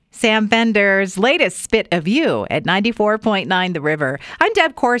Sam Bender's latest Spit of You at 94.9 The River. I'm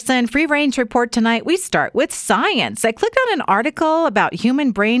Deb Corson. Free Range Report tonight. We start with science. I clicked on an article about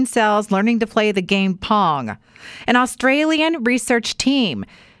human brain cells learning to play the game Pong. An Australian research team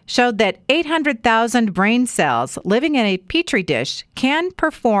showed that 800,000 brain cells living in a petri dish can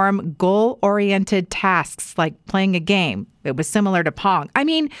perform goal-oriented tasks like playing a game. It was similar to Pong.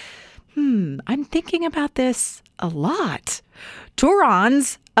 I'm thinking about this a lot.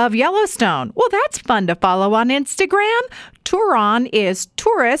 Turons of Yellowstone. Well, that's fun to follow on Instagram. Turon is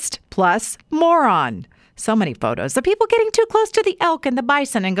tourist plus moron. So many photos of people getting too close to the elk and the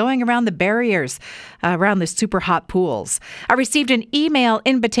bison and going around the barriers around the super hot pools. I received an email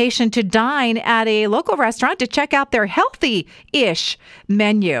invitation to dine at a local restaurant to check out their healthy-ish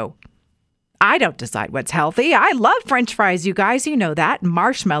menu. I don't decide what's healthy. I love French fries, you guys. You know that.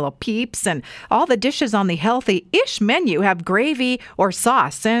 Marshmallow peeps and all the dishes on the healthy-ish menu have gravy or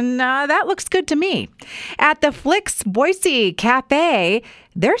sauce, and that looks good to me. At the Flicks Boise Cafe,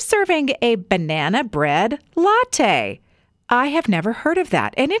 they're serving a banana bread latte. I have never heard of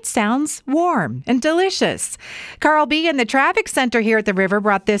that, and it sounds warm and delicious. Carl B. in the traffic center here at the river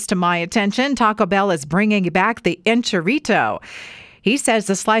brought this to my attention. Taco Bell is bringing back the enchilito. He says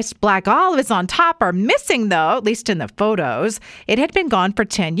the sliced black olives on top are missing, though, at least in the photos. It had been gone for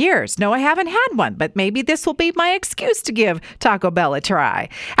 10 years. No, I haven't had one, but maybe this will be my excuse to give Taco Bell a try.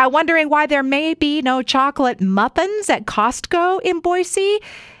 I'm wondering why there may be no chocolate muffins at Costco in Boise.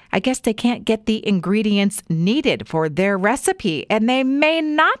 I guess they can't get the ingredients needed for their recipe, and they may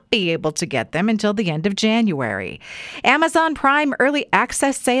not be able to get them until the end of January. Amazon Prime Early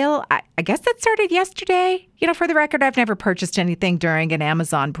Access Sale, I guess that started yesterday. You know, for the record, I've never purchased anything during an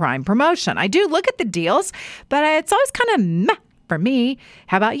Amazon Prime promotion. I do look at the deals, but it's always kind of meh for me.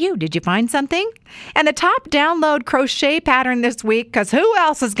 How about you? Did you find something? And the top download crochet pattern this week, because who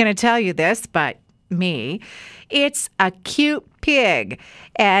else is going to tell you this but me? It's a cute pig,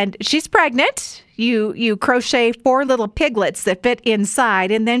 and she's pregnant. You crochet 4 little piglets that fit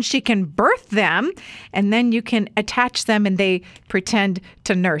inside, and then she can birth them, and then you can attach them, and they pretend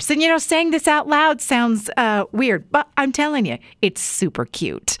to nurse. And, saying this out loud sounds weird, but I'm telling you, it's super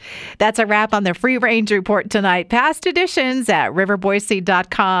cute. That's a wrap on the Free Range Report tonight. Past editions at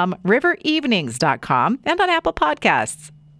riverboise.com, riverevenings.com, and on Apple Podcasts.